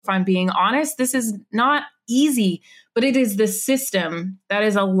If I'm being honest, this is not easy, but it is the system that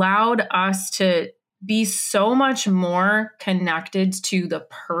has allowed us to be so much more connected to the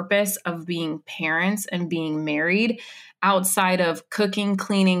purpose of being parents and being married outside of cooking,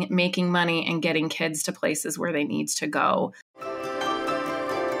 cleaning, making money, and getting kids to places where they need to go.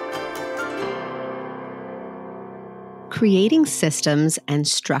 Creating systems and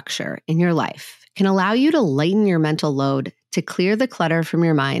structure in your life can allow you to lighten your mental load, to clear the clutter from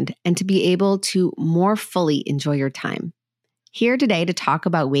your mind, and to be able to more fully enjoy your time. Here today to talk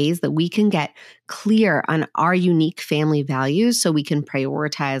about ways that we can get clear on our unique family values so we can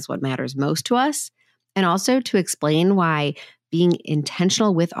prioritize what matters most to us, and also to explain why being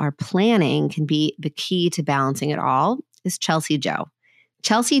intentional with our planning can be the key to balancing it all, is Chelsi Jo.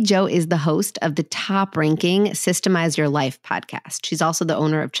 Chelsi Jo is the host of the top-ranking Systemize Your Life podcast. She's also the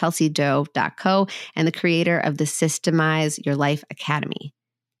owner of ChelsiJo.co and the creator of the Systemize Your Life Academy.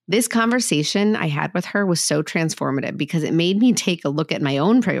 This conversation I had with her was so transformative because it made me take a look at my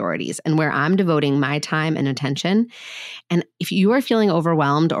own priorities and where I'm devoting my time and attention. And if you are feeling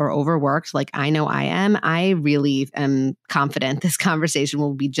overwhelmed or overworked, like I know I am, I really am confident this conversation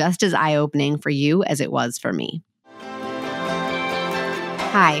will be just as eye-opening for you as it was for me.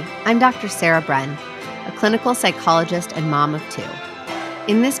 Hi, I'm Dr. Sarah Bren, a clinical psychologist and mom of two.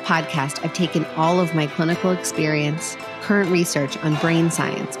 In this podcast, I've taken all of my clinical experience, current research on brain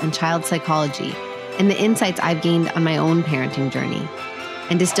science and child psychology, and the insights I've gained on my own parenting journey,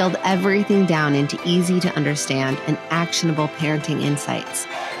 and distilled everything down into easy to understand and actionable parenting insights,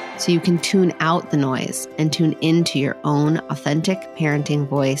 so you can tune out the noise and tune into your own authentic parenting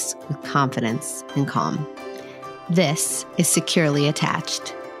voice with confidence and calm. This is Securely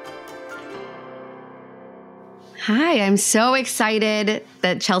Attached. Hi, I'm so excited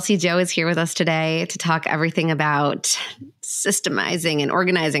that Chelsi Jo is here with us today to talk everything about systemizing and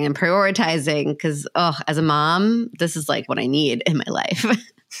organizing and prioritizing because, as a mom, this is like what I need in my life.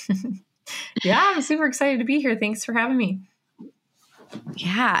 Yeah, I'm super excited to be here. Thanks for having me.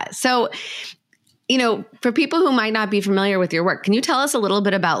 Yeah. So, for people who might not be familiar with your work, can you tell us a little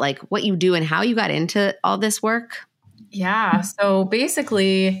bit about like what you do and how you got into all this work? Yeah. So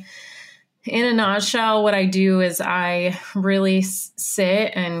basically, in a nutshell, what I do is I really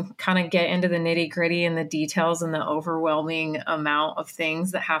sit and kind of get into the nitty gritty and the details and the overwhelming amount of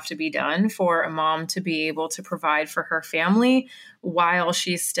things that have to be done for a mom to be able to provide for her family while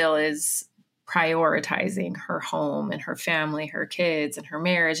she still is prioritizing her home and her family, her kids and her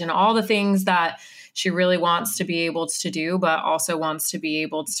marriage and all the things that she really wants to be able to do, but also wants to be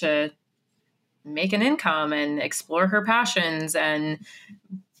able to make an income and explore her passions and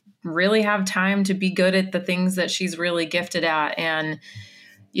really have time to be good at the things that she's really gifted at. And,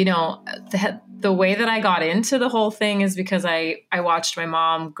 the way that I got into the whole thing is because I watched my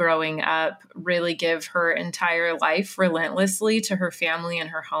mom growing up really give her entire life relentlessly to her family and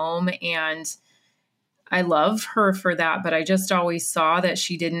her home. And I love her for that, but I just always saw that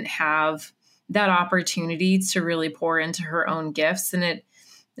she didn't have that opportunity to really pour into her own gifts. And it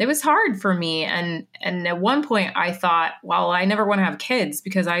was hard for me. And at one point I thought, well, I never want to have kids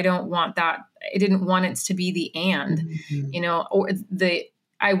because I don't want that. I didn't want it to be the and,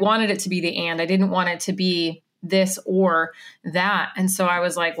 I wanted it to be the and. I didn't want it to be this or that. And so I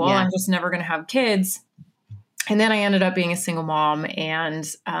was like, well, I'm just never going to have kids. And then I ended up being a single mom. And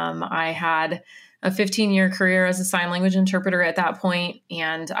I had a 15-year career as a sign language interpreter at that point.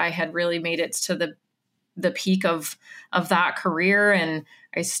 And I had really made it to the peak of that career. And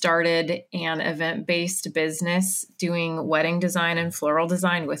I started an event-based business doing wedding design and floral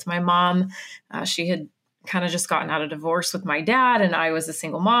design with my mom. She had kind of just gotten out of divorce with my dad, and I was a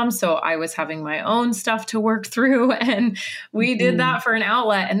single mom. So I was having my own stuff to work through. And we did that for an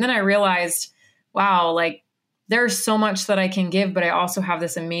outlet. And then I realized, wow, like there's so much that I can give, but I also have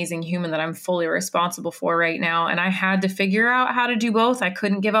this amazing human that I'm fully responsible for right now. And I had to figure out how to do both. I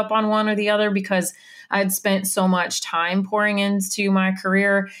couldn't give up on one or the other because I'd spent so much time pouring into my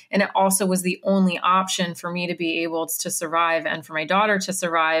career. And it also was the only option for me to be able to survive and for my daughter to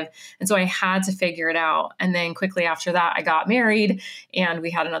survive. And so I had to figure it out. And then quickly after that, I got married and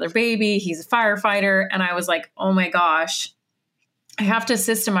we had another baby. He's a firefighter. And I was like, oh my gosh, I have to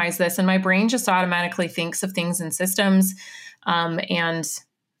systemize this. And my brain just automatically thinks of things in systems. And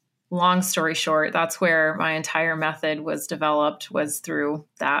long story short, that's where my entire method was developed, was through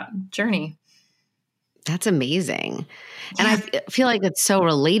that journey. That's amazing. And I feel like it's so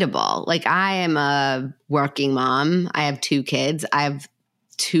relatable. Like I am a working mom. I have 2 kids. I have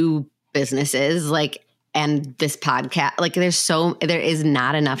 2 businesses, and this podcast, there is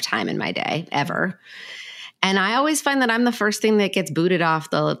not enough time in my day ever. And I always find that I'm the first thing that gets booted off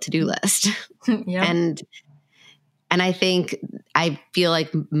the to-do list. Yep. And I feel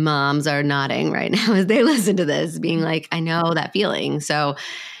like moms are nodding right now as they listen to this, being like, I know that feeling. So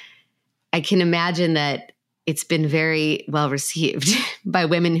I can imagine that it's been very well received by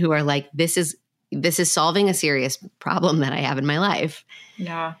women who are like, this is solving a serious problem that I have in my life.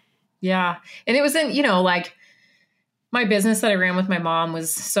 Yeah. Yeah. And it was like my business that I ran with my mom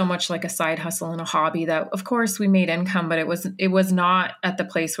was so much like a side hustle and a hobby that of course we made income, but it was not at the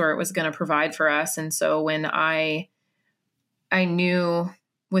place where it was going to provide for us. And so when I knew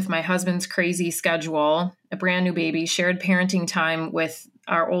with my husband's crazy schedule, a brand new baby, shared parenting time with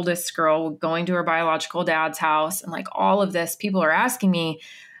our oldest girl, going to her biological dad's house, and like all of this, people are asking me,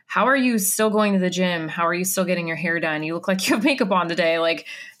 how are you still going to the gym? How are you still getting your hair done? You look like you have makeup on today. Like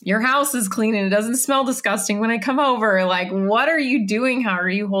your house is clean and it doesn't smell disgusting when I come over. Like, what are you doing? How are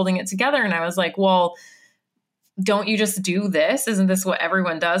you holding it together? And I was like, well, don't you just do this? Isn't this what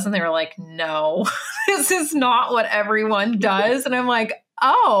everyone does? And they were like, no, this is not what everyone does. And I'm like,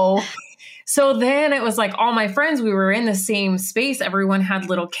 oh. So then it was like all my friends, we were in the same space. Everyone had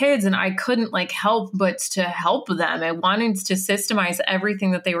little kids and I couldn't like help but to help them. I wanted to systemize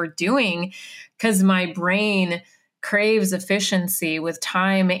everything that they were doing because my brain craves efficiency with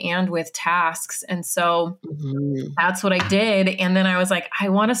time and with tasks. And so that's what I did. And then I was like, I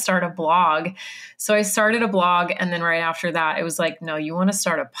want to start a blog. So I started a blog. And then right after that, it was like, no, you want to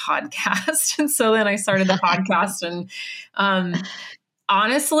start a podcast. And so then I started the podcast. And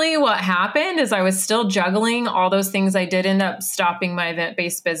honestly, what happened is I was still juggling all those things. I did end up stopping my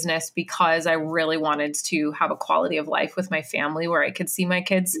event-based business because I really wanted to have a quality of life with my family where I could see my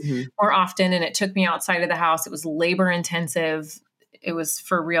kids more often. And it took me outside of the house. It was labor intensive. It was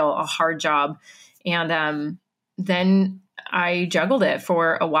for real a hard job. And then I juggled it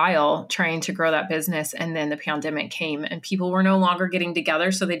for a while trying to grow that business. And then the pandemic came and people were no longer getting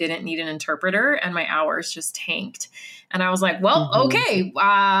together. So they didn't need an interpreter and my hours just tanked. And I was like, well, okay,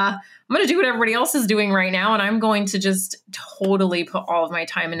 I'm going to do what everybody else is doing right now. And I'm going to just totally put all of my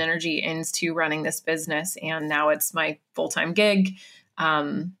time and energy into running this business. And now it's my full-time gig,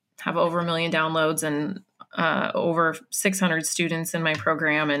 have over 1 million downloads and over 600 students in my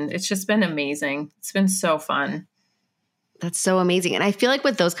program. And it's just been amazing. It's been so fun. That's so amazing. And I feel like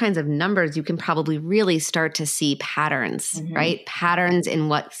with those kinds of numbers, you can probably really start to see patterns, right? Patterns in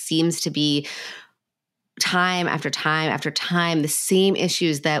what seems to be time after time after time, the same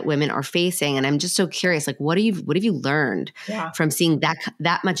issues that women are facing. And I'm just so curious, like, what have you learned from seeing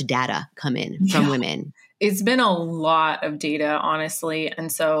that much data come in from women? It's been a lot of data, honestly.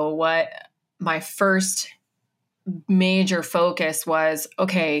 And so what my first major focus was,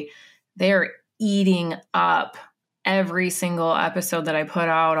 okay, they're eating up every single episode that I put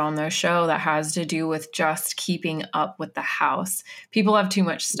out on the show that has to do with just keeping up with the house. People have too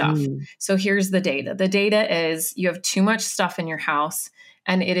much stuff. So here's the data. The data is you have too much stuff in your house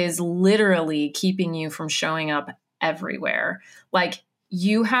and it is literally keeping you from showing up everywhere. Like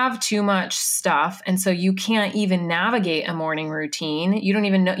you have too much stuff. And so you can't even navigate a morning routine. You can't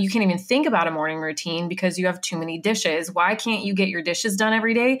even think about a morning routine because you have too many dishes. Why can't you get your dishes done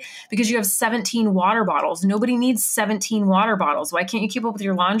every day? Because you have 17 water bottles. Nobody needs 17 water bottles. Why can't you keep up with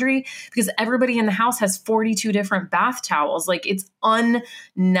your laundry? Because everybody in the house has 42 different bath towels. Like it's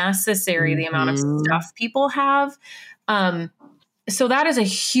unnecessary, the amount of stuff people have. So that is a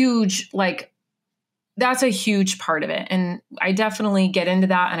huge, that's a huge part of it. And I definitely get into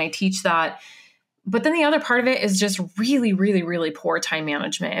that and I teach that. But then the other part of it is just really, really, really poor time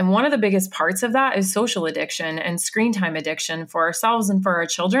management. And one of the biggest parts of that is social addiction and screen time addiction for ourselves and for our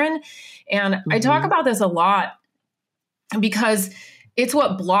children. And I talk about this a lot because it's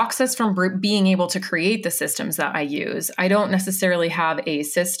what blocks us from being able to create the systems that I use. I don't necessarily have a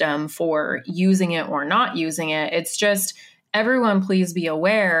system for using it or not using it. It's just everyone please be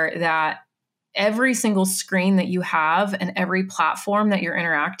aware that every single screen that you have and every platform that you're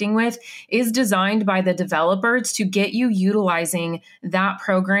interacting with is designed by the developers to get you utilizing that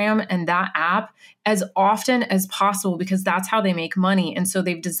program and that app as often as possible because that's how they make money. And so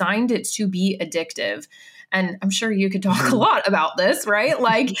they've designed it to be addictive. And I'm sure you could talk a lot about this, right?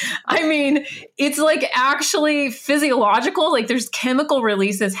 Like, I mean, it's like actually physiological. Like there's chemical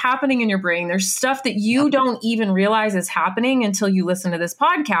releases happening in your brain. There's stuff that you don't even realize is happening until you listen to this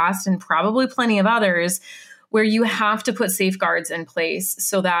podcast and probably plenty of others where you have to put safeguards in place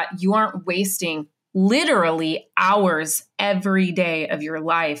so that you aren't wasting literally hours every day of your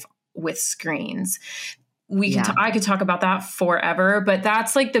life with screens. I could talk about that forever, but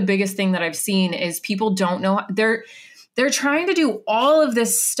that's like the biggest thing that I've seen is people don't know. They're trying to do all of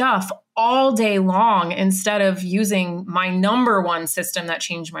this stuff all day long instead of using my number one system that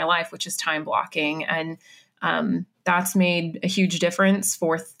changed my life, which is time blocking. And that's made a huge difference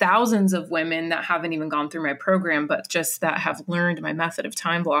for thousands of women that haven't even gone through my program, but just that have learned my method of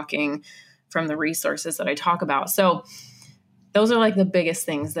time blocking from the resources that I talk about. So those are like the biggest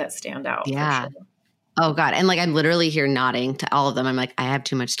things that stand out. Yeah. For sure. Oh God. And like, I'm literally here nodding to all of them. I'm like, I have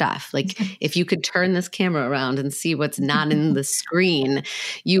too much stuff. Like if you could turn this camera around and see what's not in the screen,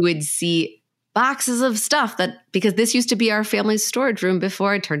 you would see boxes of stuff because this used to be our family's storage room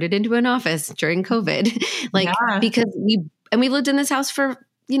before I turned it into an office during COVID. Because we lived in this house for,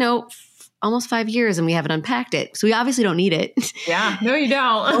 almost 5 years and we haven't unpacked it. So we obviously don't need it. Yeah. No, you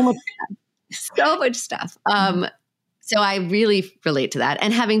don't. So much stuff. So I really relate to that.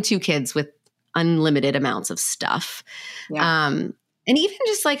 And having 2 kids with unlimited amounts of stuff. Yeah. And even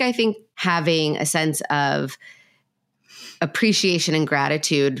just like, I think having a sense of appreciation and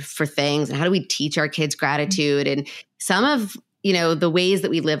gratitude for things, and how do we teach our kids gratitude? And some of, the ways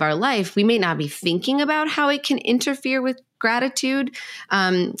that we live our life, we may not be thinking about how it can interfere with gratitude.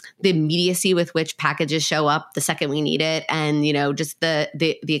 The immediacy with which packages show up the second we need it. And, just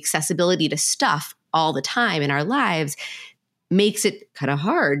the accessibility to stuff all the time in our lives makes it kind of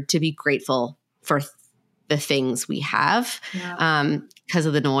hard to be grateful for the things we have, because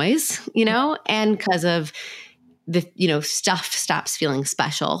of the noise, and because of the, stuff stops feeling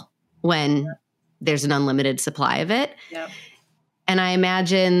special when there's an unlimited supply of it. Yeah. And I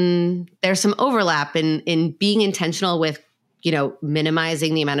imagine there's some overlap in being intentional with,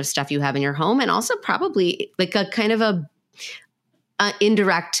 minimizing the amount of stuff you have in your home, and also probably like a kind of a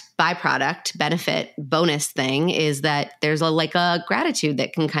indirect byproduct benefit bonus thing is that there's a gratitude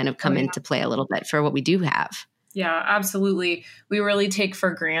that can kind of come into play a little bit for what we do have. Yeah, absolutely. We really take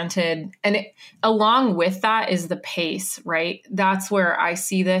for granted. And along with that is the pace, right? That's where I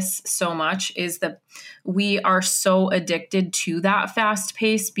see this so much, is that we are so addicted to that fast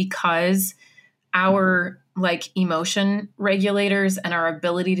pace because our emotion regulators and our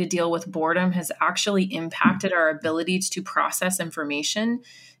ability to deal with boredom has actually impacted our ability to process information.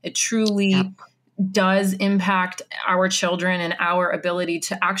 It truly does impact our children, and our ability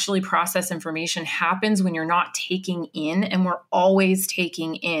to actually process information happens when you're not taking in, and we're always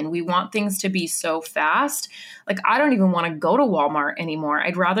taking in. We want things to be so fast. Like, I don't even want to go to Walmart anymore.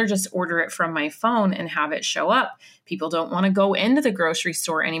 I'd rather just order it from my phone and have it show up. People don't want to go into the grocery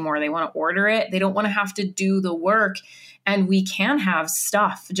store anymore. They want to order it. They don't want to have to do the work. And we can have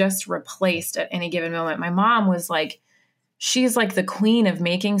stuff just replaced at any given moment. My mom was like, she's like the queen of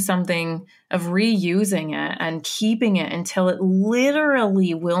making something, of reusing it and keeping it until it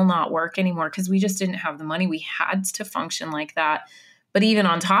literally will not work anymore, because we just didn't have the money. We had to function like that. But even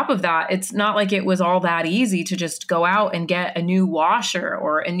on top of that, it's not like it was all that easy to just go out and get a new washer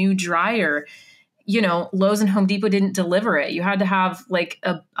or a new dryer. Lowe's and Home Depot didn't deliver it. You had to have like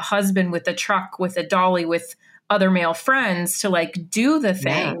a husband with a truck, with a dolly, with other male friends to do the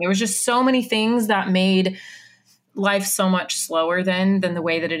thing. Yeah. There was just so many things that made life so much slower than the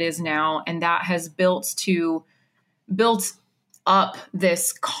way that it is now. And that has built up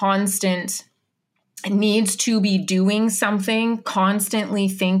this constant needs to be doing something, constantly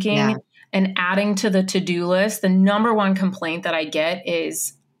thinking and adding to the to-do list. The number one complaint that I get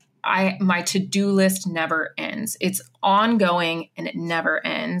is my to-do list never ends. It's ongoing and it never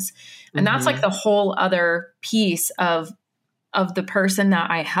ends. And that's like the whole other piece of the person that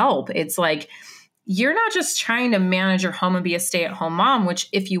I help. It's like, you're not just trying to manage your home and be a stay-at-home mom, which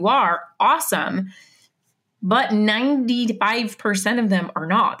if you are, awesome. But 95% of them are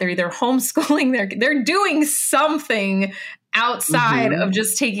not. They're either homeschooling, they're doing something outside of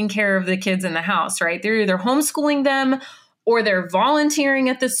just taking care of the kids in the house, right? They're either homeschooling them, or they're volunteering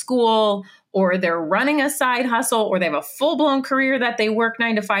at the school, or they're running a side hustle, or they have a full-blown career that they work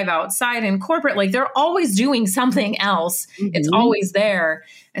 9 to 5 outside in corporate. Like, they're always doing something else. It's always there.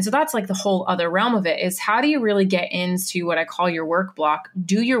 And so that's like the whole other realm of it, is how do you really get into what I call your work block,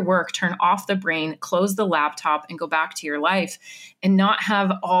 do your work, turn off the brain, close the laptop, and go back to your life, and not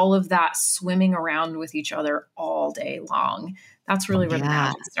have all of that swimming around with each other all day long. That's really where the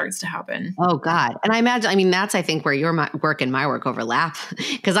magic starts to happen. Oh God. And I mean, that's, I think, where your work and my work overlap,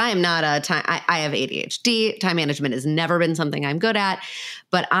 because I am not I have ADHD. Time management has never been something I'm good at,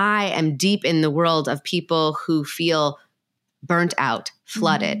 but I am deep in the world of people who feel burnt out,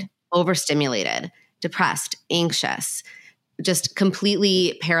 flooded, overstimulated, depressed, anxious, just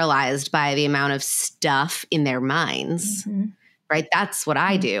completely paralyzed by the amount of stuff in their minds, right? That's what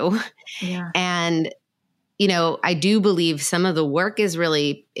I do. Yeah. And I do believe some of the work is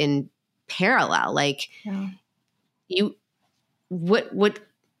really in parallel. Like what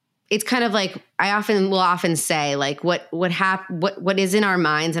it's kind of like I will often say like what is in our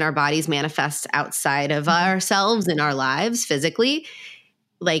minds and our bodies manifests outside of ourselves in our lives physically.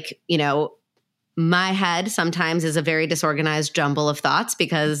 Like, my head sometimes is a very disorganized jumble of thoughts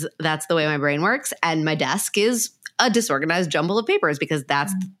because that's the way my brain works. And my desk is a disorganized jumble of papers because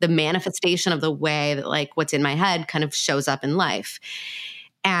that's the manifestation of the way that like what's in my head kind of shows up in life.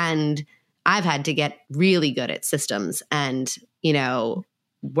 And I've had to get really good at systems and,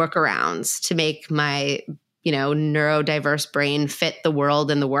 workarounds to make my, neurodiverse brain fit the world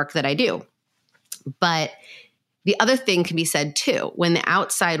and the work that I do. But the other thing can be said too, when the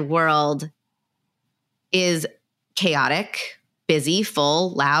outside world is chaotic, busy, full,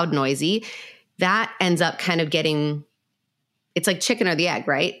 loud, noisy, that ends up kind of it's like chicken or the egg,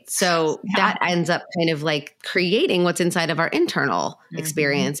 right? So that ends up kind of like creating what's inside of our internal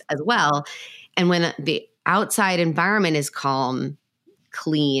experience as well. And when the outside environment is calm,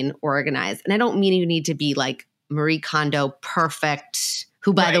 clean, organized, and I don't mean you need to be like Marie Kondo perfect,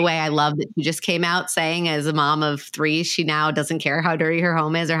 who, by the way, I love that she just came out saying as a mom of 3, she now doesn't care how dirty her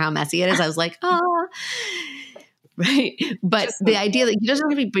home is or how messy it is. I was like, oh, right. But just the idea that you doesn't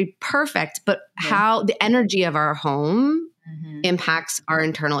have to be perfect, but how the energy of our home impacts our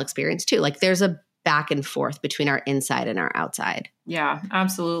internal experience too. Like there's a back and forth between our inside and our outside. Yeah,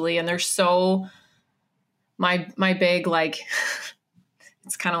 absolutely. And there's my big, like,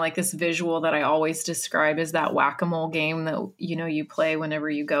 it's kind of like this visual that I always describe as that whack-a-mole game that, you play whenever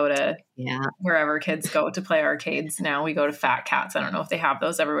you go to wherever kids go to play arcades. Now we go to Fat Cats. I don't know if they have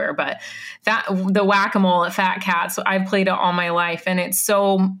those everywhere, but the whack-a-mole at Fat Cats, I've played it all my life. And it's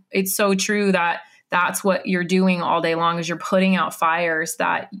so true that that's what you're doing all day long is you're putting out fires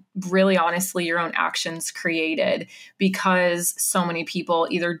that really honestly your own actions created because so many people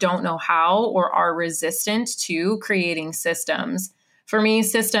either don't know how or are resistant to creating systems. For me,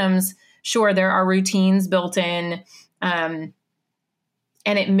 systems, sure, there are routines built in, and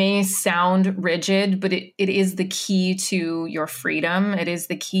it may sound rigid, but it is the key to your freedom. It is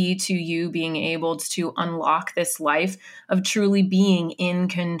the key to you being able to unlock this life of truly being in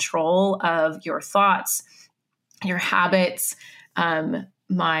control of your thoughts, your habits.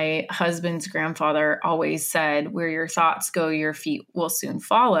 My husband's grandfather always said, where your thoughts go, your feet will soon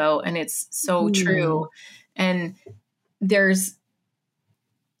follow. And it's so true. And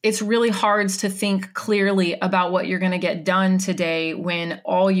it's really hard to think clearly about what you're going to get done today when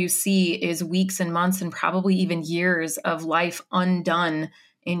all you see is weeks and months and probably even years of life undone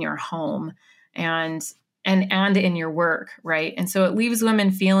in your home and in your work, right? And so it leaves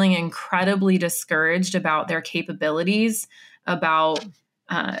women feeling incredibly discouraged about their capabilities, about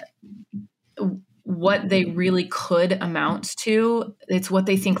what they really could amount to. It's what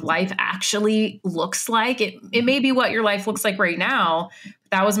they think life actually looks like. It may be what your life looks like right now.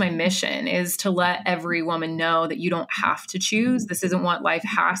 That was my mission, is to let every woman know that you don't have to choose. This isn't what life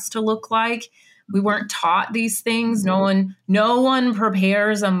has to look like. We weren't taught these things. No one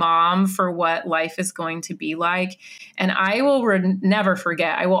prepares a mom for what life is going to be like. And I will never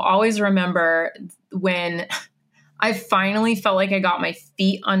forget. I will always remember when I finally felt like I got my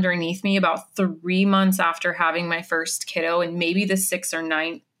feet underneath me about 3 months after having my first kiddo, and maybe the 6 or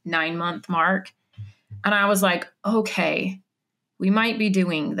 9 month mark. And I was like, okay, we might be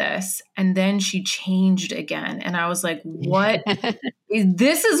doing this. And then she changed again. And I was like, what?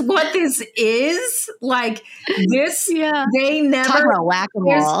 This is what this is? Like this, they never. Talk about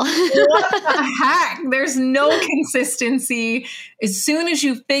whack-a-mole. What the heck? There's no consistency. As soon as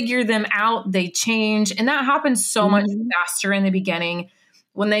you figure them out, they change. And that happens so much faster in the beginning.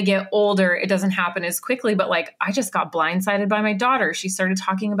 When they get older, it doesn't happen as quickly. But like, I just got blindsided by my daughter. She started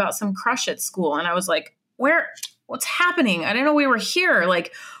talking about some crush at school. And I was like, what's happening? I didn't know we were here.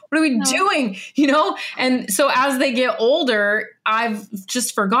 Like, what are we doing? And so as they get older, I've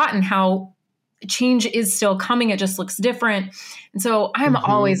just forgotten how change is still coming. It just looks different. And so I'm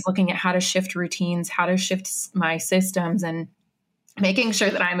always looking at how to shift routines, how to shift my systems, and making sure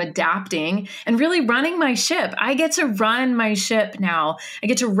that I'm adapting and really running my ship. I get to run my ship now. I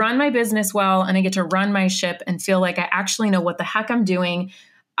get to run my business well, and I get to run my ship and feel like I actually know what the heck I'm doing.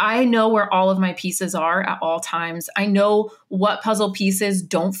 I know where all of my pieces are at all times. I know what puzzle pieces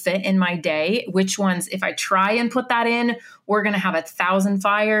don't fit in my day, which ones, if I try and put that in, we're going to have 1,000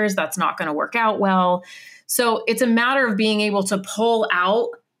 fires. That's not going to work out well. So it's a matter of being able to pull out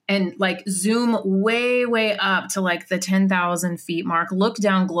and like zoom way, way up to like the 10,000 feet mark, look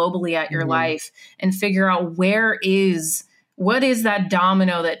down globally at your life and figure out what is that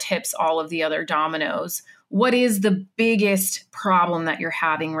domino that tips all of the other dominoes? What is the biggest problem that you're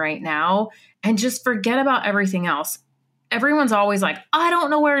having right now? And just forget about everything else. everyone's always like, I don't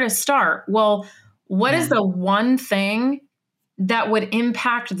know where to start. Well, what is the one thing that would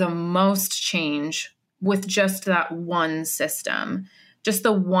impact the most change with just that one system? Just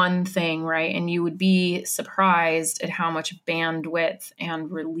the one thing, right? And you would be surprised at how much bandwidth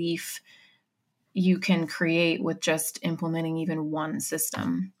and relief you can create with just implementing even one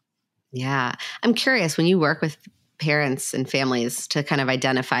system. Yeah. I'm curious, when you work with parents and families to kind of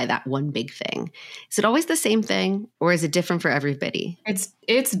identify that one big thing, is it always the same thing or is it different for everybody?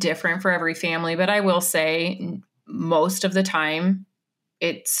 It's different for every family, but I will say most of the time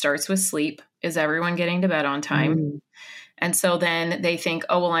it starts with sleep. Is everyone getting to bed on time? Mm. And so then they think,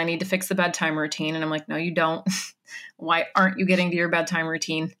 oh, well, I need to fix the bedtime routine. And I'm like, no, you don't. Why aren't you getting to your bedtime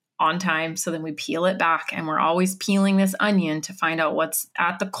routine on time? So then we peel it back, and we're always peeling this onion to find out what's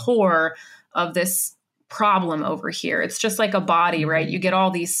at the core of this problem over here. It's just like a body, right? You get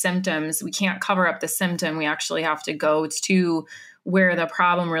all these symptoms. We can't cover up the symptom. We actually have to go to where the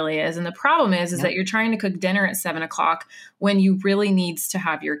problem really is. And the problem is that you're trying to cook dinner at 7:00 when you really needs to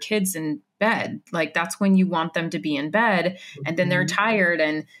have your kids in bed. Like, that's when you want them to be in bed, and then they're tired,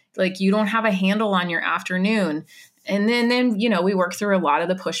 and like, you don't have a handle on your afternoon. And then, we work through a lot of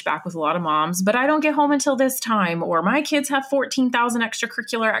the pushback with a lot of moms, but I don't get home until this time, or my kids have 14,000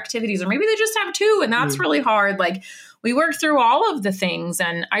 extracurricular activities, or maybe they just have 2, and that's really hard. Like, we work through all of the things,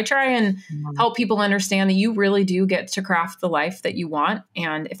 and I try and help people understand that you really do get to craft the life that you want.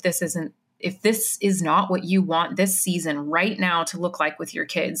 And if this is not what you want this season right now to look like with your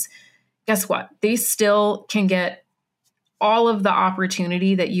kids, guess what? They still can get all of the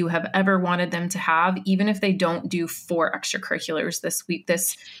opportunity that you have ever wanted them to have, even if they don't do 4 extracurriculars this week,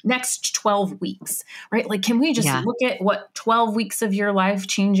 this next 12 weeks, right? Like, can we just look at what 12 weeks of your life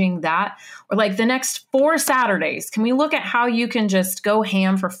changing that? Or like the next 4 Saturdays, can we look at how you can just go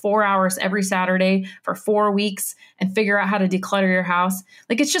ham for 4 hours every Saturday for 4 weeks and figure out how to declutter your house?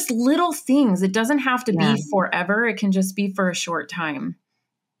 Like, it's just little things. It doesn't have to be forever. It can just be for a short time.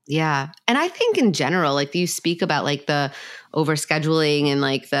 Yeah. And I think in general, like, you speak about like the overscheduling and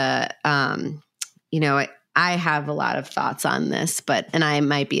like the, I have a lot of thoughts on this, and I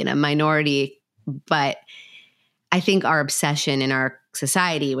might be in a minority, but I think our obsession in our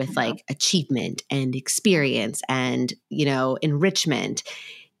society with like achievement and experience and, enrichment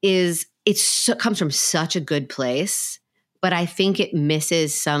comes from such a good place, but I think it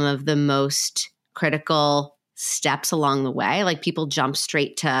misses some of the most critical steps along the way. Like, people jump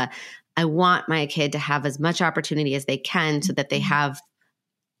straight to, I want my kid to have as much opportunity as they can so that they have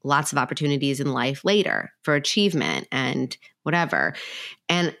lots of opportunities in life later for achievement and whatever.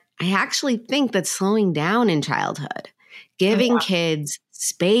 And I actually think that slowing down in childhood, giving kids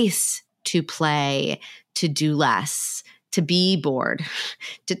space to play, to do less, to be bored,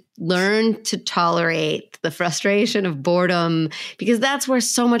 to learn to tolerate the frustration of boredom, because that's where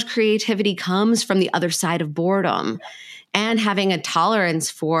so much creativity comes, from the other side of boredom. And having a tolerance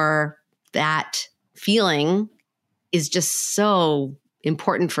for that feeling is just so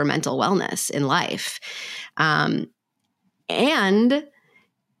important for mental wellness in life. And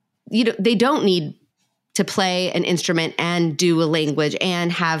they don't need to play an instrument and do a language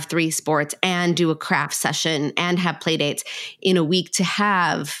and have 3 sports and do a craft session and have play dates in a week to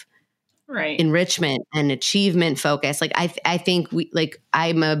have enrichment and achievement focus. Like, I think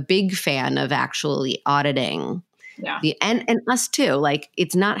I'm a big fan of actually auditing and us too. Like,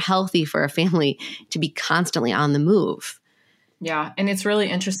 it's not healthy for a family to be constantly on the move. Yeah. And it's really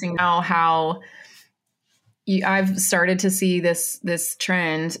interesting now how I've started to see this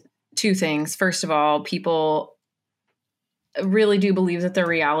trend. 2 things. First of all, people really do believe that their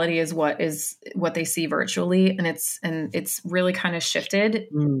reality is what they see virtually. And it's really kind of shifted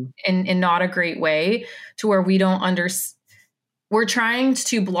in not a great way, to where we don't we're trying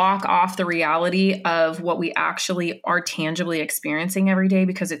to block off the reality of what we actually are tangibly experiencing every day,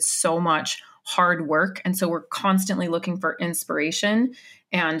 because it's so much hard work. And so we're constantly looking for inspiration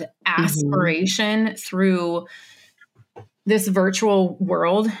and aspiration through this virtual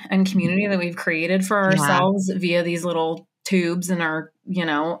world and community that we've created for ourselves via these little tubes and our,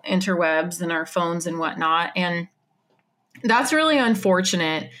 interwebs and our phones and whatnot. And that's really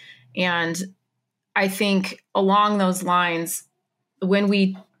unfortunate. And I think along those lines, when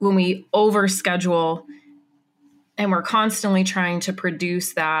we overschedule and we're constantly trying to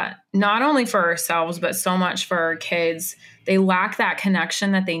produce that, not only for ourselves, but so much for our kids, they lack that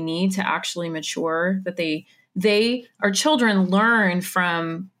connection that they need to actually mature, that our children learn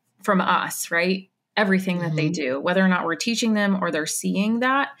from us, right? Everything that they do, whether or not we're teaching them or they're seeing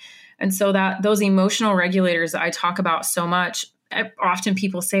that. And so that those emotional regulators that I talk about so much, often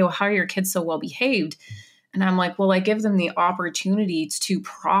people say, well, how are your kids so well behaved? And I'm like, well, I give them the opportunities to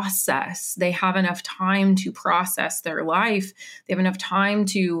process. They have enough time to process their life. They have enough time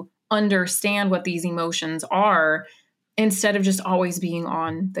to understand what these emotions are instead of just always being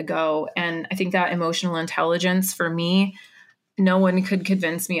on the go. And I think that emotional intelligence for me, no one could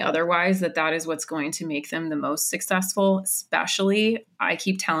convince me otherwise that that is what's going to make them the most successful. Especially, I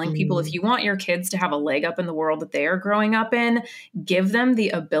keep telling people, if you want your kids to have a leg up in the world that they are growing up in, give them the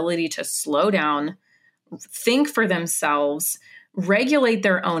ability to slow down, think for themselves, regulate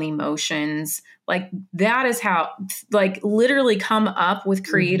their own emotions. Like that is how, like literally come up with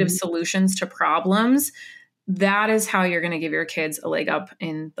creative solutions to problems. That is how you're going to give your kids a leg up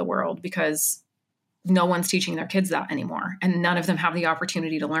in the world, because no one's teaching their kids that anymore. And none of them have the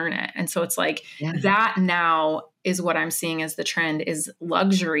opportunity to learn it. And so it's like that now is what I'm seeing as the trend is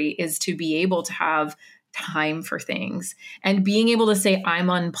luxury, is to be able to have time for things. And being able to say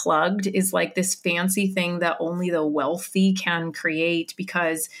I'm unplugged is like this fancy thing that only the wealthy can create,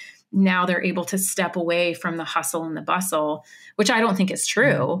 because now they're able to step away from the hustle and the bustle, which I don't think is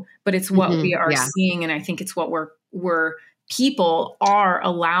true, but it's what we are seeing. And I think it's what we're people are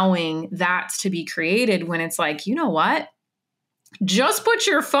allowing that to be created, when it's like, you know what? Just put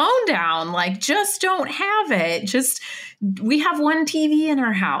your phone down. Like, just don't have it. Just, we have one TV in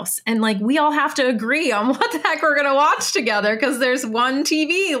our house, and like, we all have to agree on what the heck we're going to watch together, because there's one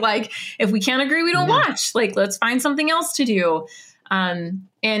TV. Like, if we can't agree, we don't watch. Like, let's find something else to do.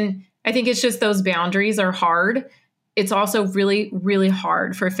 And I think it's just those boundaries are hard. It's also really, really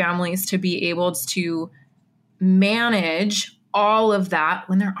hard for families to be able to manage all of that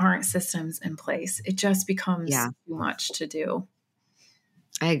when there aren't systems in place. It just becomes too much to do.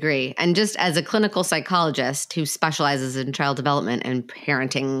 I agree. And just as a clinical psychologist who specializes in child development and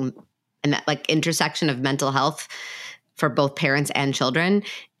parenting and that like intersection of mental health for both parents and children,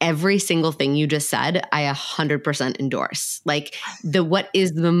 every single thing you just said, I 100% endorse. Like what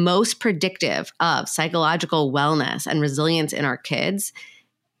is the most predictive of psychological wellness and resilience in our kids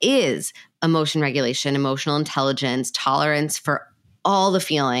is emotion regulation, emotional intelligence, tolerance for all the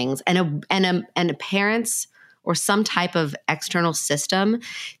feelings, and a parent's or some type of external system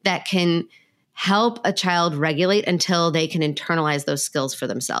that can help a child regulate until they can internalize those skills for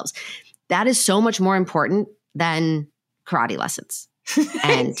themselves. That is so much more important than karate lessons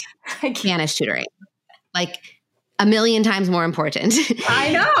and Spanish tutoring. Like a million times more important.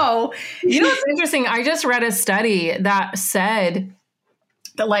 I know. You know what's interesting? I just read a study that said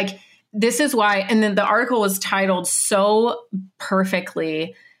that like, this is why, and then the article was titled so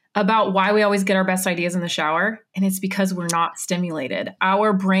perfectly about why we always get our best ideas in the shower. And it's because we're not stimulated.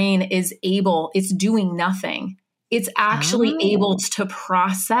 Our brain is it's doing nothing. It's actually able to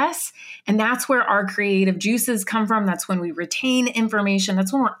process. And that's where our creative juices come from. That's when we retain information.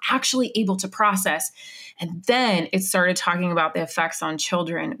 That's when we're actually able to process. And then it started talking about the effects on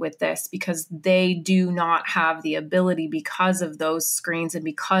children with this, because they do not have the ability because of those screens and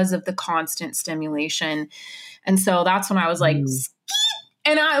because of the constant stimulation. And so that's when I was like,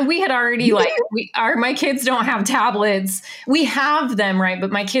 and we had already my kids don't have tablets. We have them, right?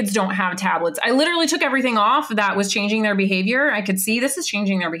 But my kids don't have tablets. I literally took everything off that was changing their behavior. I could see this is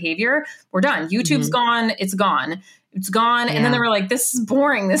changing their behavior. We're done. YouTube's gone. It's gone. It's gone. Yeah. And then they were like, this is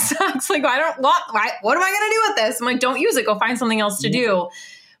boring. This sucks. Like, what am I going to do with this? I'm like, don't use it. Go find something else to do.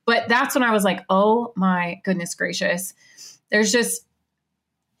 But that's when I was like, oh my goodness gracious.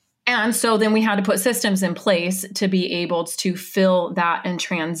 And so then we had to put systems in place to be able to fill that and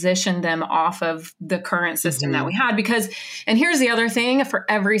transition them off of the current system that we had. Because, and here's the other thing for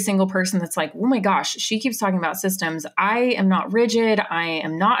every single person that's like, oh my gosh, she keeps talking about systems. I am not rigid. I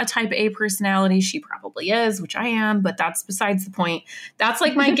am not a type A personality. She probably is, which I am, but that's besides the point. That's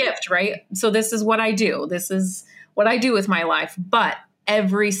like my gift, right? So this is what I do. This is what I do with my life. But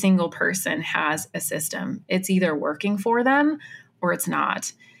every single person has a system. It's either working for them or it's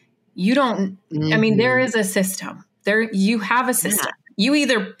not. You don't, I mean, there is a system there. You have a system. You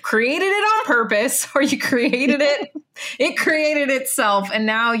either created it on purpose or you created it created itself. And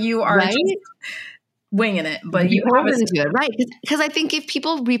now you are just winging it, but you have a system. Right. Because I think if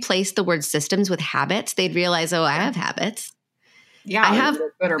people replace the word systems with habits, they'd realize, oh, I have habits. Yeah. I have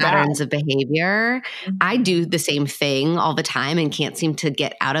patterns of behavior. I do the same thing all the time and can't seem to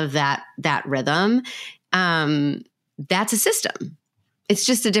get out of that rhythm. That's a system. It's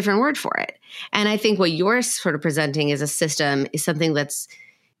just a different word for it. And I think what you're sort of presenting as a system is something that's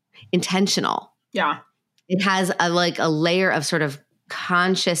intentional. Yeah. It has a layer of sort of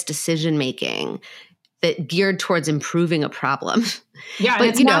conscious decision-making that geared towards improving a problem. Yeah. But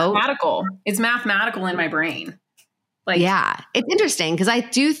it's mathematical. It's mathematical in my brain. Like, yeah, it's interesting because I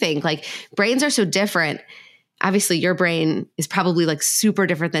do think like brains are so different. Obviously, your brain is probably like super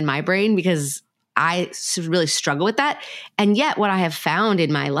different than my brain because really struggle with that. And yet, what I have found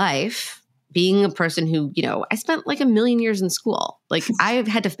in my life, being a person who, I spent like a million years in school, like I've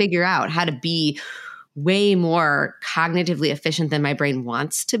had to figure out how to be way more cognitively efficient than my brain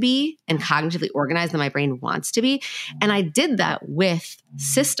wants to be and cognitively organized than my brain wants to be. And I did that with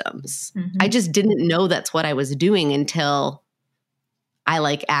systems. I just didn't know that's what I was doing until I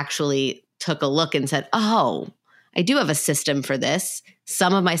like actually took a look and said, oh, I do have a system for this.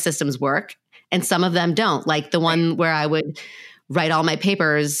 Some of my systems work and some of them don't. Like the one where I would write all my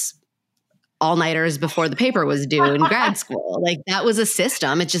papers all-nighters before the paper was due in grad school. Like that was a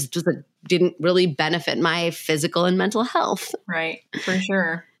system. It just didn't really benefit my physical and mental health. Right. For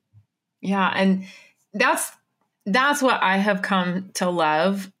sure. Yeah. And that's what I have come to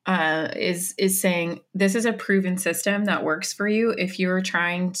love, is saying this is a proven system that works for you. If you're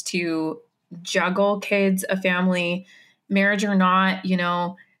trying to juggle kids, a family, marriage or not,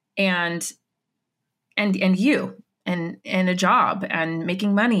 and you and a job and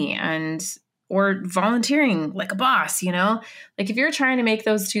making money or volunteering like a boss, like if you're trying to make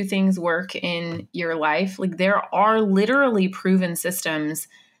those two things work in your life, like there are literally proven systems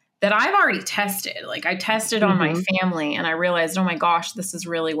that I've already tested. Like I tested on my family and I realized, oh my gosh, this is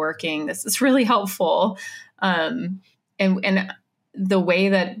really working. This is really helpful. And the way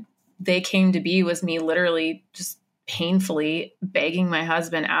that they came to be was me literally just painfully begging my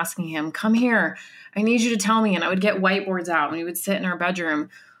husband, asking him, come here, I need you to tell me. And I would get whiteboards out and we would sit in our bedroom.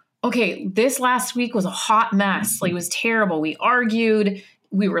 Okay, this last week was a hot mess. Like it was terrible. We argued,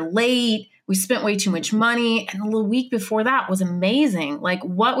 we were late, we spent way too much money. And the week before that was amazing. Like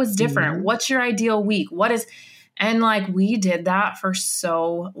what was different? What's your ideal week? And like we did that for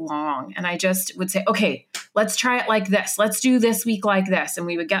so long. And I just would say, okay, let's try it like this. Let's do this week like this. And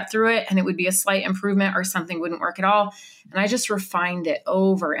we would get through it and it would be a slight improvement or something wouldn't work at all. And I just refined it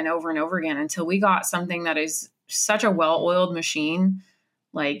over and over and over again until we got something that is such a well-oiled machine.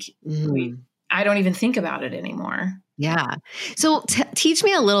 Like I don't even think about it anymore. Yeah. So teach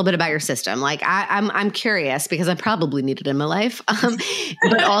me a little bit about your system. Like I'm curious because I probably need it in my life.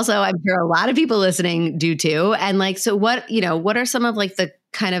 But also I'm sure a lot of people listening do too. And like, so what are some of like the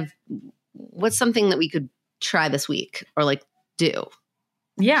kind of, what's something that we could try this week or like do?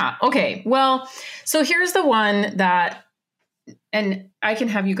 Yeah. Okay. Well, so here's the one that, and I can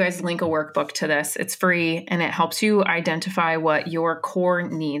have you guys link a workbook to this. It's free and it helps you identify what your core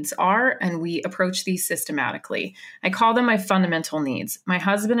needs are. And we approach these systematically. I call them my fundamental needs. My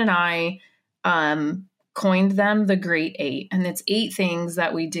husband and I coined them the Great 8. And it's 8 things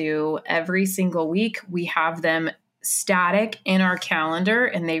that we do every single week. We have them static in our calendar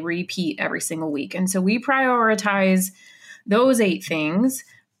and they repeat every single week. And so we prioritize those 8 things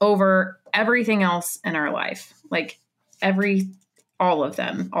over everything else in our life. Like all of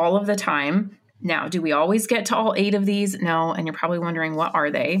them, all of the time. Now, do we always get to all 8 of these? No. And you're probably wondering, what are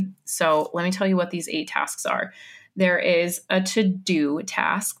they? So let me tell you what these 8 tasks are. There is a to-do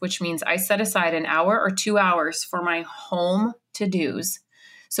task, which means I set aside an hour or 2 hours for my home to-dos.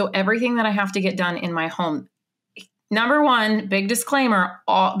 So everything that I have to get done in my home. Number one, big disclaimer,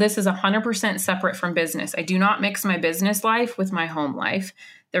 this is 100% separate from business. I do not mix my business life with my home life.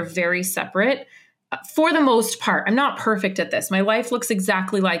 They're very separate. For the most part, I'm not perfect at this. My life looks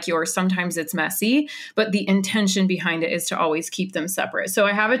exactly like yours. Sometimes it's messy, but the intention behind it is to always keep them separate. So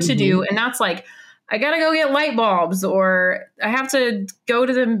I have a to-do, and that's like, I got to go get light bulbs, or I have to go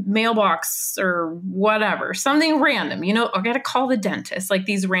to the mailbox or whatever, something random, I got to call the dentist, like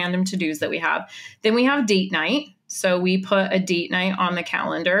these random to-dos that we have. Then we have date night. So we put a date night on the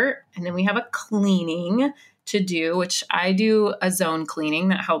calendar, and then we have a cleaning to do, which I do a zone cleaning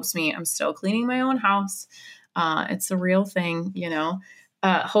that helps me. I'm still cleaning my own house. It's a real thing,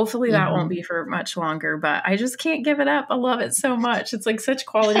 hopefully that won't be for much longer, but I just can't give it up. I love it so much. It's like such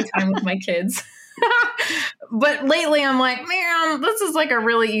quality time with my kids. But lately I'm like, man, this is like a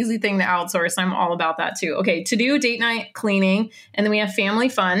really easy thing to outsource. I'm all about that too. Okay. To do date night, cleaning, and then we have family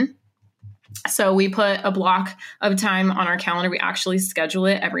fun. So we put a block of time on our calendar. We actually schedule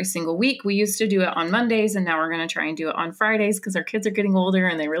it every single week. We used to do it on Mondays, and now we're going to try and do it on Fridays because our kids are getting older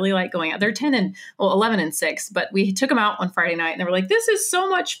and they really like going out. They're 11 and 6, but we took them out on Friday night and they were like, this is so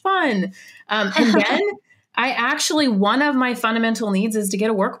much fun. And then one of my fundamental needs is to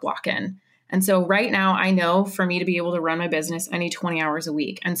get a work block in. And so right now I know for me to be able to run my business, I need 20 hours a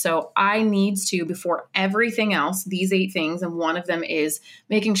week. And so I need to, before everything else, these 8 things, and one of them is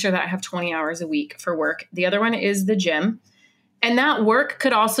making sure that I have 20 hours a week for work. The other one is the gym. And that work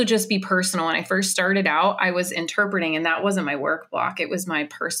could also just be personal. When I first started out, I was interpreting, and that wasn't my work block. It was my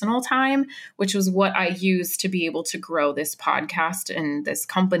personal time, which was what I used to be able to grow this podcast and this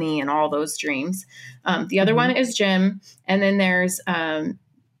company and all those dreams. The other one is gym. And then there's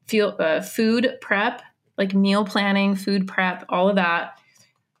food prep, like meal planning, food prep, all of that.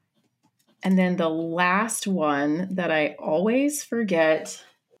 And then the last one that I always forget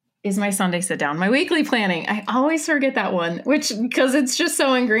is my Sunday sit down, my weekly planning. I always forget that one, because it's just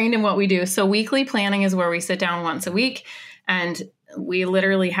so ingrained in what we do. So weekly planning is where we sit down once a week and we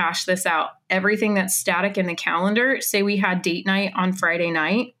literally hash this out. Everything that's static in the calendar, say we had date night on Friday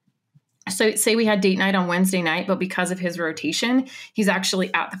night. So say we had date night on Wednesday night, but because of his rotation, he's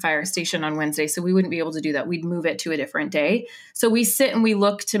actually at the fire station on Wednesday. So we wouldn't be able to do that. We'd move it to a different day. So we sit and we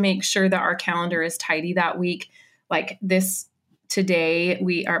look to make sure that our calendar is tidy that week. Like this today,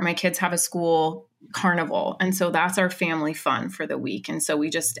 my kids have a school carnival. And so that's our family fun for the week. And so we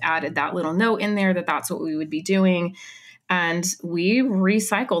just added that little note in there that that's what we would be doing. And we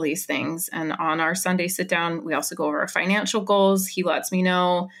recycle these things. And on our Sunday sit down, we also go over our financial goals. He lets me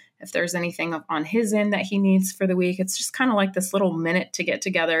know if there's anything on his end that he needs for the week. It's just kind of like this little minute to get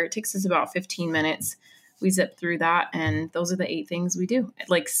together. It takes us about 15 minutes. We zip through that. And those are the 8 things we do,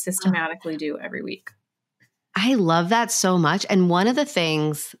 like systematically do every week. I love that so much. And one of the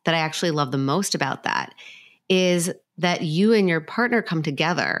things that I actually love the most about that is that you and your partner come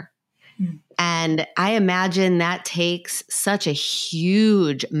together. And I imagine that takes such a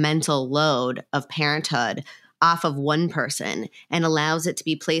huge mental load of parenthood off of one person and allows it to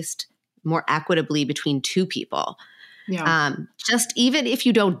be placed more equitably between 2 people. Yeah. Just even if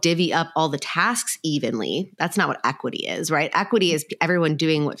you don't divvy up all the tasks evenly, that's not what equity is, right? Equity is everyone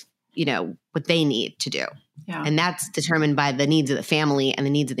doing what they need to do. Yeah. And that's determined by the needs of the family and the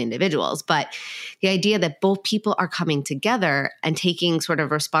needs of the individuals. But the idea that both people are coming together and taking sort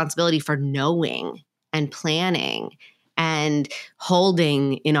of responsibility for knowing and planning and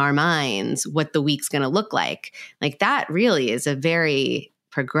holding in our minds what the week's going to look like that really is a very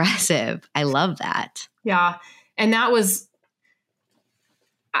progressive. I love that. Yeah. And that was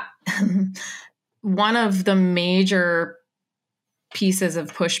one of the major pieces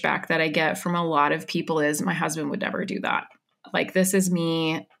of pushback that I get from a lot of people is my husband would never do that. Like, this is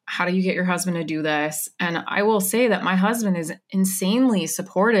me. How do you get your husband to do this? And I will say that my husband is insanely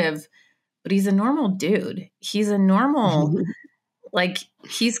supportive, but he's a normal dude. He's a normal,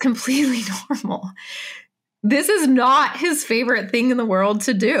 he's completely normal. This is not his favorite thing in the world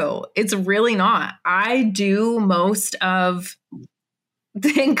to do. It's really not. I do most of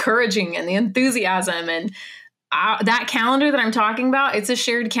the encouraging and the enthusiasm and that calendar that I'm talking about, it's a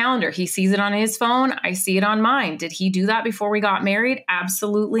shared calendar. He sees it on his phone. I see it on mine. Did he do that before we got married?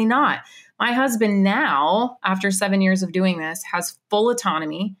 Absolutely not. My husband now, after 7 years of doing this, has full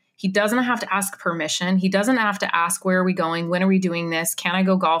autonomy. He doesn't have to ask permission. He doesn't have to ask, where are we going? When are we doing this? Can I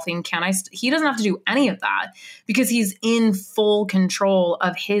go golfing? He doesn't have to do any of that because he's in full control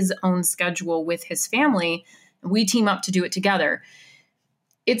of his own schedule with his family. We team up to do it together.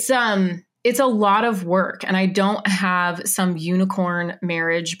 It's a lot of work, and I don't have some unicorn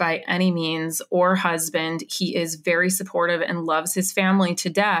marriage by any means or husband. He is very supportive and loves his family to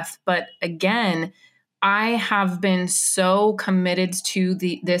death. But again, I have been so committed to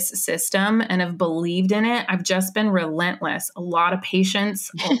this system and have believed in it. I've just been relentless. A lot of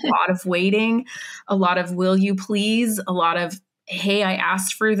patience, a lot of waiting, a lot of will you please, a lot of, hey, I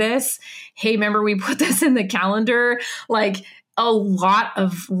asked for this. Hey, remember we put this in the calendar? A lot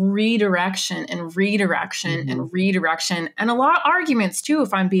of redirection and redirection and redirection, and a lot of arguments too,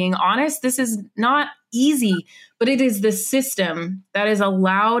 if I'm being honest. This is not easy, but it is the system that has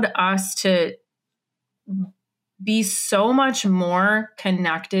allowed us to be so much more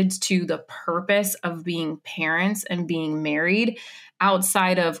connected to the purpose of being parents and being married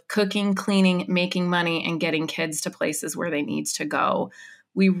outside of cooking, cleaning, making money, and getting kids to places where they need to go.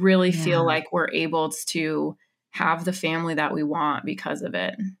 We really feel like we're able to have the family that we want because of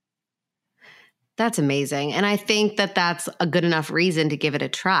it. That's amazing. And I think that that's a good enough reason to give it a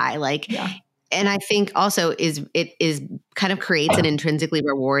try. And I think also it kind of creates an intrinsically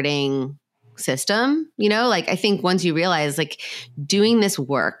rewarding system. I think once you realize doing this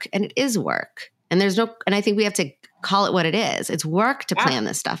work, and it is work, and I think we have to call it what it is. It's work to plan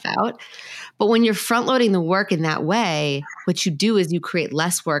this stuff out. But when you're front loading the work in that way, what you do is you create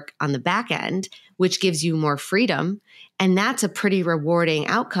less work on the back end, which gives you more freedom. And that's a pretty rewarding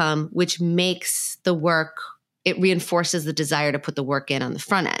outcome, which makes the work, it reinforces the desire to put the work in on the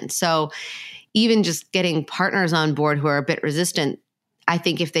front end. So even just getting partners on board who are a bit resistant, I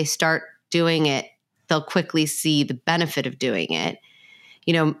think if they start doing it they'll quickly see the benefit of doing it.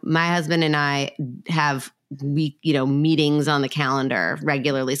 You know, my husband and I have meetings on the calendar,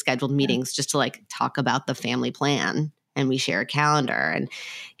 regularly scheduled meetings, just to like talk about the family plan. And we share a calendar, and,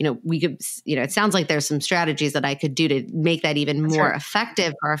 we could, it sounds like there's some strategies that I could do to make that even more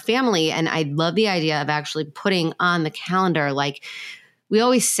effective for our family. And I love the idea of actually putting on the calendar. Like we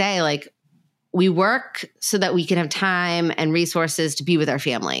always say, like, we work so that we can have time and resources to be with our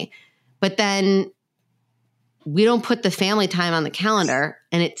family, but then we don't put the family time on the calendar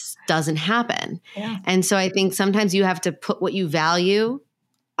and it doesn't happen. Yeah. And so I think sometimes you have to put what you value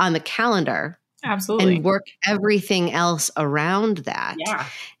on the calendar. Absolutely. And work everything else around that,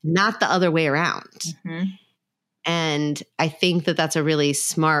 not the other way around. Mm-hmm. And I think that that's a really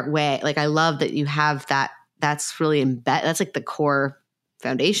smart way. Like, I love that you have that. That's really that's like the core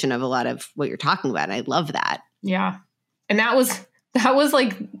foundation of a lot of what you're talking about. And I love that. Yeah. And that was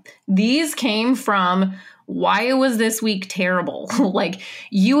like, these came from, why was this week terrible? Like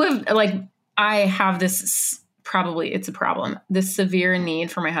I have this, probably it's a problem, this severe need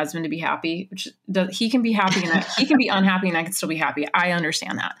for my husband to be happy, which he can be happy and he can be unhappy and I can still be happy. I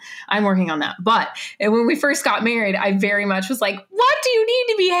understand that. I'm working on that. But when we first got married, I very much was like, what do you need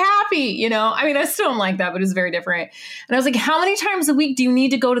to be happy? I mean, I still am like that, but it's very different. And I was like, how many times a week do you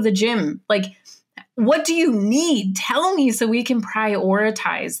need to go to the gym? Like, what do you need? Tell me so we can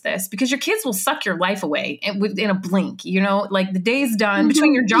prioritize this, because your kids will suck your life away in a blink, like the day's done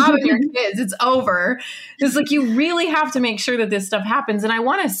between your job and your kids, it's over. It's like, you really have to make sure that this stuff happens. And I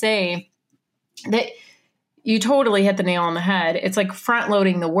want to say that you totally hit the nail on the head. It's like front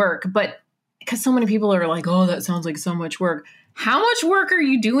loading the work, but because so many people are like, oh, that sounds like so much work. How much work are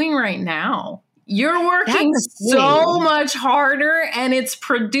you doing right now? You're working so much harder and it's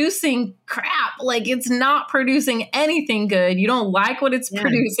producing crap. Like, it's not producing anything good. You don't like what it's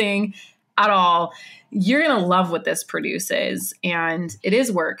producing at all. You're going to love what this produces. And it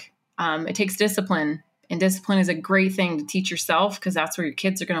is work. It takes discipline, and discipline is a great thing to teach yourself, because that's where your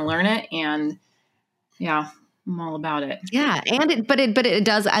kids are going to learn it. And I'm all about it. Yeah. But it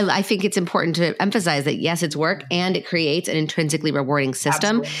does. I think it's important to emphasize that, yes, it's work, and it creates an intrinsically rewarding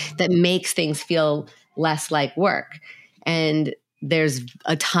system that makes things feel less like work. And there's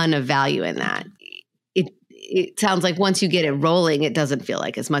a ton of value in that. It sounds like once you get it rolling, it doesn't feel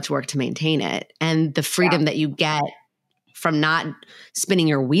like as much work to maintain it. And the freedom that you get from not spinning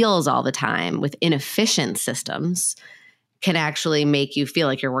your wheels all the time with inefficient systems can actually make you feel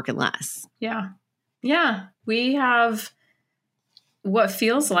like you're working less. Yeah. Yeah, we have what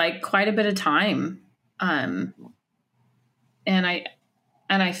feels like quite a bit of time. And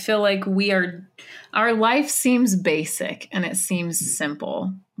I feel like our life seems basic and it seems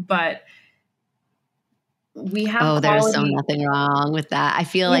simple, but we have there's so nothing wrong with that. I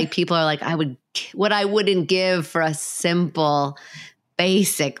feel like people are like, I wouldn't give for a simple,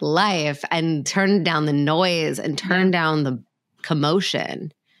 basic life, and turn down the noise and turn down the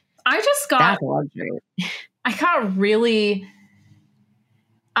commotion. I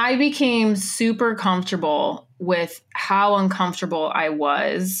became super comfortable with how uncomfortable I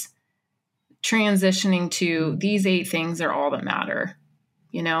was transitioning to these 8 things are all that matter.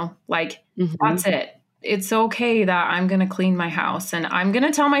 That's it. It's okay that I'm going to clean my house, and I'm going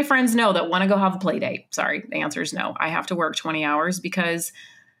to tell my friends no that want to go have a play date. Sorry, the answer is no. I have to work 20 hours because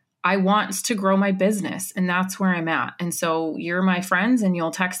I want to grow my business, and that's where I'm at. And so you're my friends, and you'll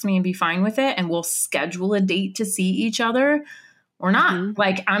text me and be fine with it. And we'll schedule a date to see each other or not. Mm-hmm.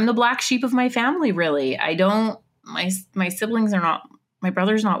 Like, I'm the black sheep of my family, really. My siblings are not, my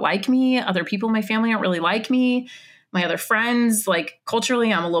brother's not like me. Other people in my family aren't really like me. My other friends, like,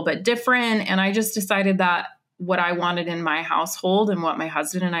 culturally, I'm a little bit different. And I just decided that what I wanted in my household and what my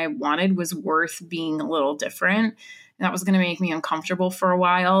husband and I wanted was worth being a little different. That was going to make me uncomfortable for a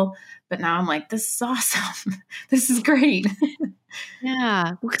while. But now I'm like, this is awesome. This is great.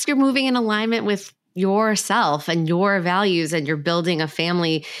 Yeah. Because you're moving in alignment with yourself and your values, and you're building a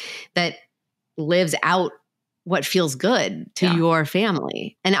family that lives out what feels good to your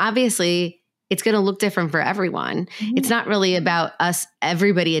family. And obviously, it's going to look different for everyone. Mm-hmm. It's not really about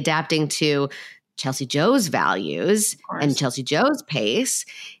everybody adapting to Chelsi Jo's values and Chelsi Jo's pace.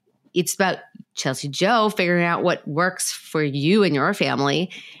 It's about Chelsi Jo figuring out what works for you and your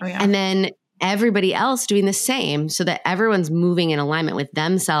family. And then everybody else doing the same, so that everyone's moving in alignment with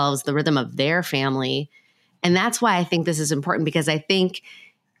themselves, the rhythm of their family. And that's why I think this is important, because I think,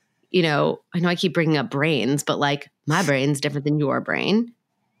 I know I keep bringing up brains, but like, my brain's different than your brain.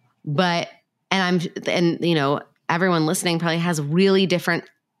 Everyone listening probably has really different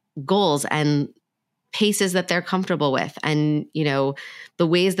goals and paces that they're comfortable with, and, the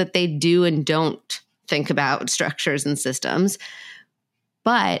ways that they do and don't think about structures and systems.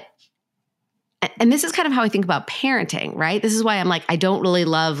 But, and this is kind of how I think about parenting, right? This is why I'm like, I don't really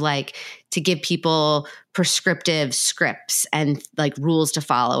love like to give people prescriptive scripts and like rules to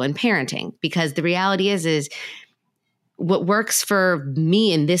follow in parenting, because the reality is what works for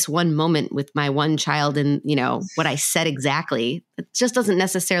me in this one moment with my one child and, you know, what I said exactly, it just doesn't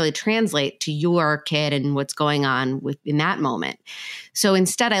necessarily translate to your kid and what's going on in that moment. So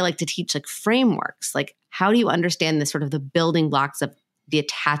instead, I like to teach like frameworks, like how do you understand the sort of the building blocks of the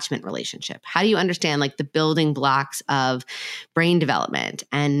attachment relationship? How do you understand like the building blocks of brain development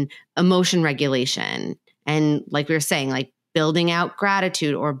and emotion regulation? And like we were saying, like building out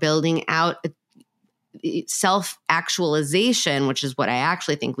gratitude or building out self-actualization, which is what I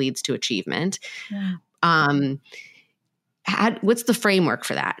actually think leads to achievement. Yeah. What's the framework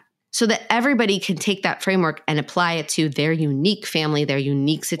for that? So that everybody can take that framework and apply it to their unique family, their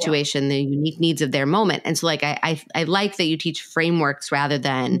unique situation, the unique needs of their moment. And so like, I like that you teach frameworks rather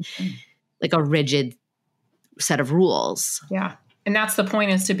than like a rigid set of rules. Yeah. And that's the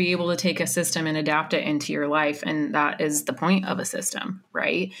point, is to be able to take a system and adapt it into your life. And that is the point of a system,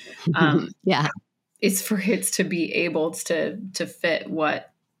 right? Yeah. It's for it to be able to fit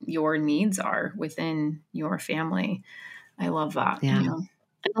what your needs are within your family. I love that. Yeah. You know?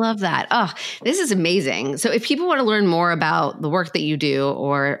 I love that. Oh, this is amazing. So if people want to learn more about the work that you do,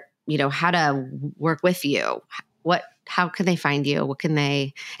 or, you know, how to work with you, how can they find you? What can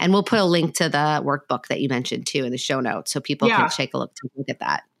they, and we'll put a link to the workbook that you mentioned too in the show notes, so people can take a look at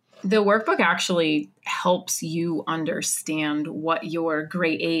that. The workbook actually helps you understand what your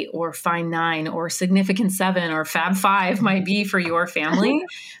grade 8 or fine 9 or significant 7 or fab 5 might be for your family.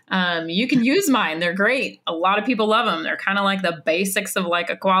 You can use mine. They're great. A lot of people love them. They're kind of like the basics of like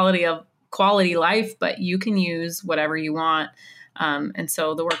a quality life, but you can use whatever you want. And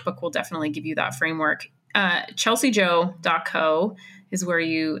so the workbook will definitely give you that framework. ChelsiJo.co is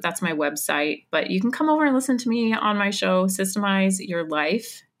that's my website, but you can come over and listen to me on my show. Systemize Your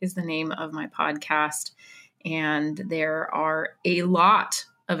Life is the name of my podcast. And there are a lot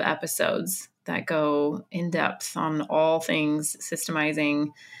of episodes that go in depth on all things systemizing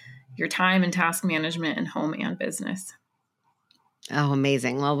your time and task management in home and business. Oh,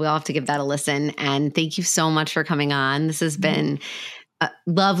 amazing. Well, we'll have to give that a listen. And thank you so much for coming on. This has been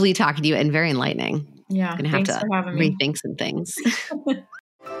lovely talking to you and very enlightening. Yeah. I'm going to have to rethink some things.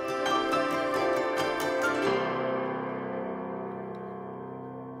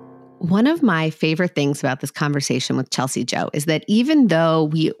 One of my favorite things about this conversation with Chelsi Jo is that even though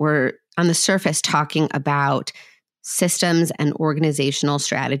we were on the surface talking about systems and organizational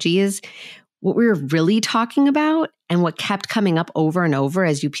strategies, what we were really talking about and what kept coming up over and over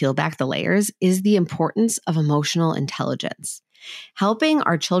as you peel back the layers is the importance of emotional intelligence. Helping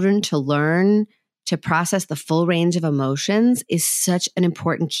our children to learn to process the full range of emotions is such an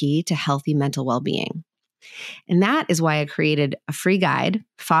important key to healthy mental well-being. And that is why I created a free guide,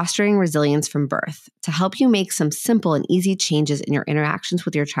 Fostering Resilience from Birth, to help you make some simple and easy changes in your interactions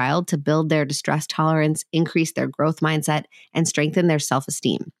with your child to build their distress tolerance, increase their growth mindset, and strengthen their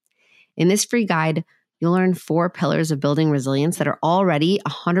self-esteem. In this free guide, you'll learn 4 pillars of building resilience that are already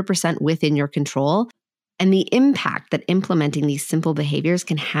 100% within your control, and the impact that implementing these simple behaviors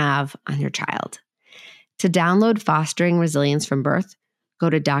can have on your child. To download Fostering Resilience from Birth, go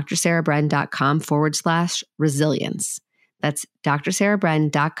to drsarahbren.com/resilience. That's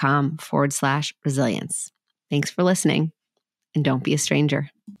drsarahbren.com/resilience. Thanks for listening, and don't be a stranger.